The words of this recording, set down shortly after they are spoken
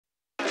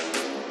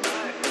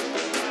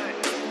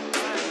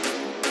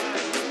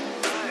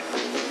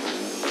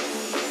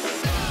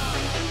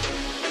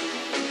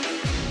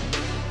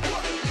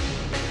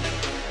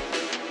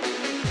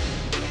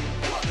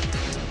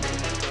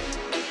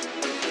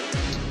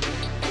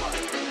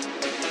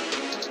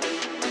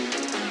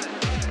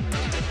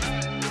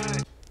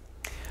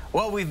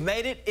Well, we've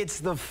made it.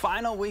 It's the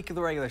final week of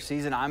the regular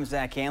season. I'm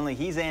Zach Hanley.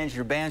 He's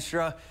Andrew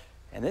Banstra.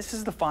 And this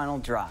is the final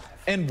drive.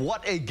 And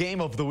what a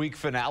game of the week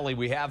finale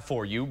we have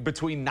for you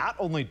between not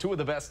only two of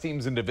the best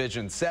teams in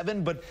Division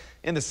 7, but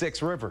in the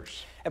 6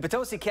 Rivers. And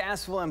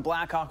Potosi-Castleville and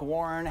Blackhawk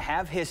Warren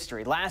have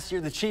history. Last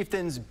year, the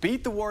Chieftains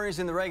beat the Warriors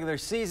in the regular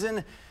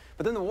season,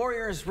 but then the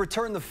Warriors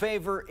returned the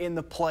favor in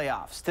the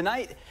playoffs.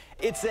 Tonight,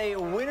 it's a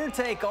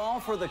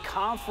winner-take-all for the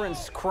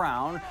conference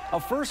crown. A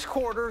first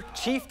quarter,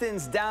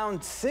 Chieftains down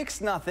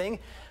 6-0.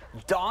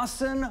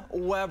 Dawson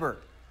Weber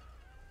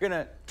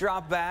gonna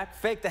drop back,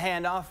 fake the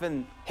handoff,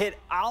 and hit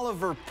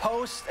Oliver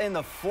Post in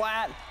the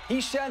flat.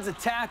 He sheds a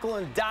tackle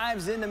and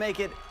dives in to make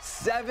it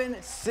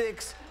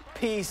 7-6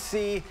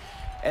 PC.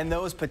 And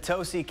those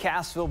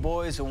Potosi-Castleville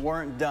boys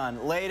weren't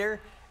done. Later,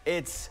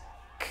 it's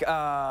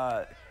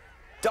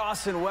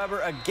Dawson Weber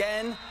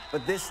again,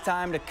 but this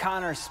time to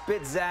Connor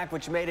Spitzak,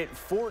 which made it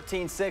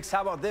 14-6.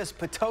 How about this?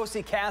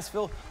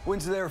 Potosi-Castleville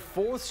wins their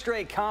 4th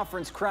straight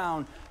conference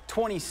crown.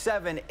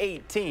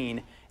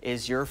 27-18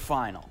 is your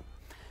final.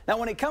 Now,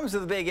 when it comes to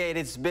the Big 8,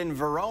 it's been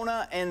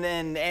Verona and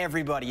then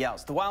everybody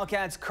else. The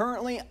Wildcats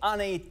currently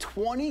on a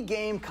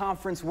 20-game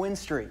conference win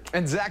streak.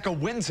 And Zach, a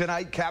win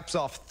tonight caps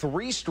off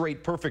 3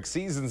 straight perfect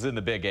seasons in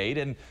the Big 8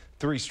 and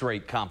 3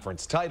 straight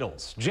conference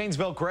titles.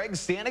 Janesville Craig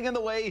standing in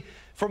the way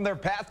from their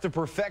path to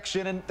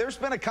perfection, and there's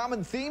been a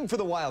common theme for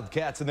the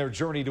Wildcats in their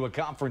journey to a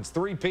conference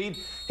three-peat.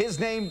 His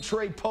name,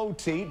 Trey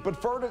Poteet,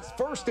 but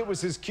first it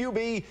was his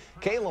QB,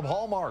 Caleb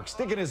Hallmark,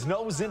 sticking his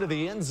nose into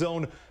the end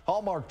zone.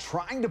 Hallmark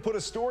trying to put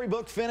a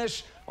storybook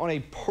finish on a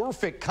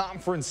perfect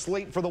conference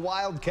slate for the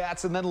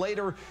Wildcats, and then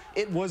later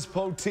it was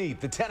Poteet,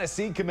 the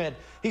Tennessee commit.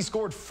 He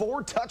scored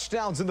 4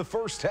 touchdowns in the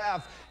first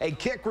half, a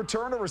kick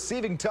return, a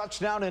receiving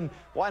touchdown, and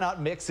why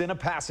not mix in a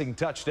passing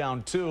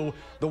touchdown too?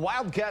 The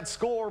Wildcats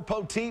score.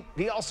 Poteet,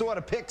 he also had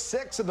a pick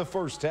 6 in the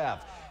first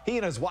half. He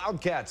and his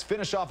Wildcats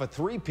finish off a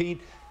three-peat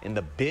in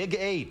the Big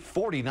 8,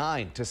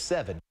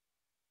 49-7.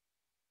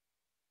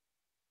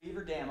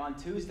 Beaver Dam on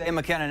Tuesday.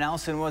 McKenna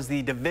Nelson was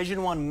the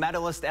Division I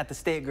medalist at the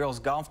State Girls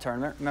Golf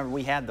Tournament. Remember,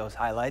 we had those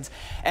highlights.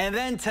 And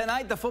then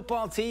tonight, the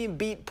football team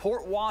beat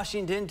Port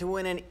Washington to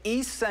win an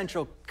East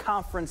Central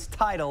Conference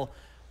title.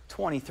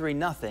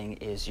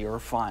 23-0 is your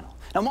final.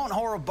 Now, Mount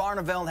Horeb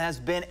Barneveld has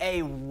been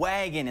a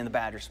wagon in the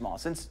Badger Small.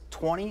 Since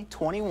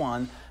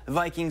 2021, the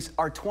Vikings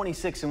are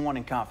 26-1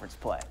 in conference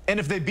play. And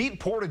if they beat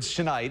Portage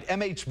tonight,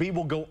 MHB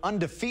will go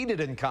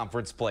undefeated in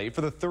conference play for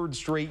the 3rd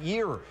straight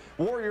year.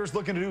 Warriors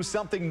looking to do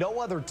something no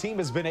other team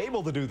has been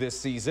able to do this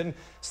season.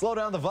 Slow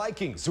down the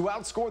Vikings, who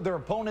outscored their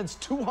opponents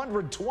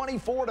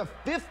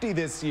 224-50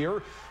 this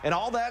year. And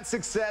all that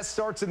success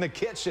starts in the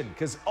kitchen,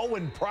 because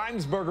Owen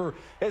Primesberger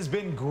has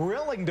been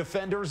grilling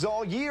defenders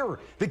all year.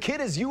 The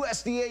kid is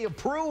USDA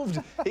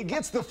approved. He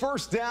gets the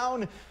first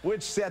down,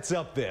 which sets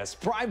up this.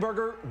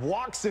 Primesberger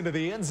walks into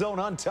the end zone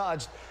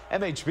untouched.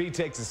 MHB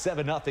takes a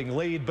 7-0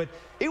 lead, but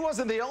he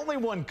wasn't the only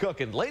one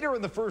cooking. Later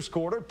in the first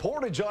quarter,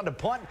 Portage on to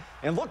punt,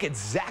 and look at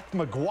Zach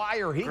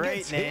McGuire.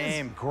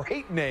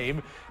 Great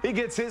name. He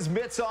gets his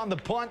mitts on the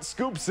punt,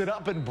 scoops it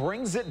up, and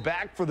brings it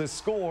back for the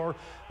score.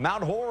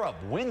 Mount Horeb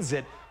wins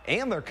it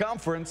and their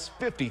conference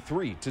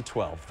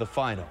 53-12, the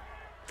final.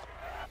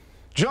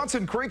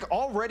 Johnson Creek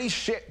already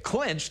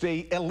clinched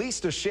at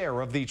least a share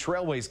of the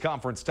Trailways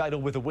Conference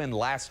title with a win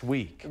last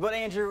week. But,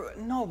 Andrew,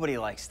 nobody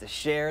likes to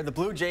share. The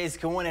Blue Jays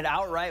can win it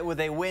outright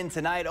with a win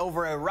tonight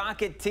over a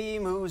Rocket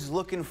team who's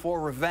looking for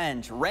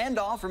revenge.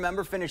 Randolph,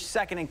 remember, finished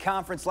 2nd in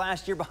conference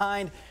last year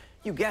behind,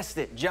 you guessed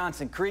it,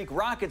 Johnson Creek.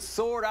 Rockets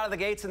soared out of the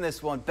gates in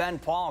this one. Ben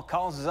Paul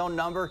calls his own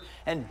number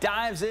and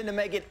dives in to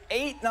make it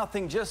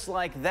 8-0 just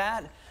like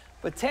that.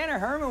 But Tanner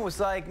Herman was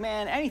like,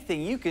 man,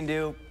 anything you can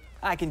do,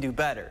 I can do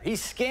better. He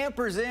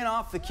scampers in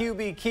off the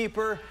QB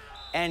keeper,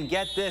 and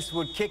get this,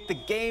 would kick the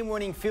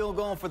game-winning field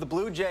goal for the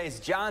Blue Jays.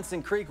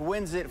 Johnson Creek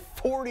wins it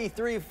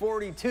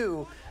 43-42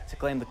 to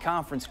claim the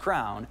conference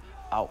crown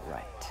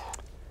outright.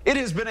 It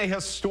has been a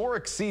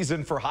historic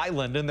season for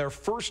Highland in their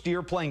first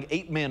year playing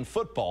 8-man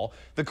football.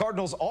 The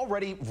Cardinals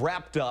already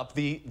wrapped up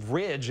the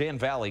Ridge and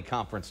Valley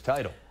Conference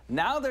title.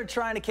 Now they're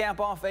trying to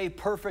cap off a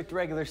perfect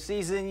regular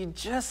season. You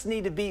just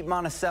need to beat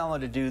Monticello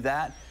to do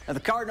that. Now, the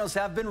Cardinals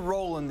have been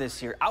rolling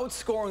this year,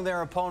 outscoring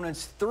their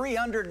opponents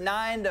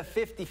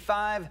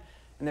 309-55,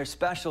 and their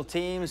special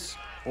teams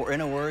were,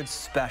 in a word,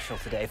 special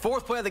today.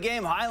 4th play of the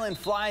game, Highland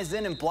flies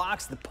in and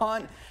blocks the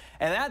punt,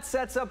 and that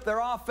sets up their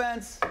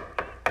offense.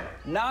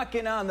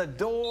 Knocking on the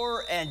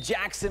door, and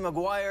Jackson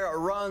McGuire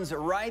runs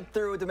right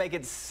through to make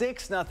it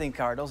 6-0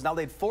 Cardinals. Now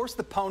they'd force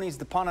the Ponies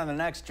to punt on the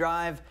next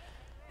drive.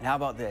 And how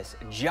about this?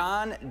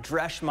 John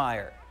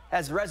Dreschmeyer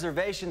has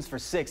reservations for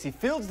 6. He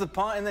fields the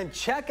punt, and then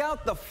check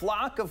out the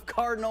flock of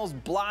Cardinals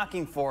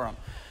blocking for him.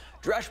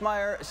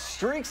 Dreschmeyer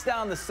streaks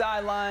down the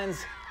sidelines,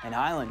 and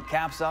Highland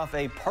caps off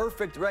a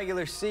perfect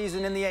regular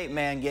season in the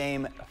 8-man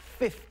game.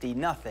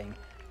 50-0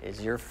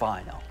 is your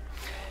final.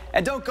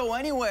 And don't go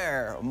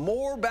anywhere.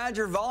 More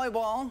Badger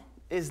volleyball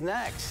is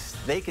next.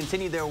 They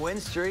continue their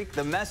win streak,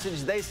 the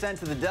message they sent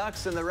to the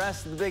Ducks and the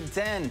rest of the Big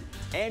Ten.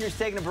 Andrew's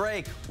taking a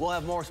break. We'll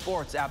have more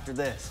sports after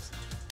this.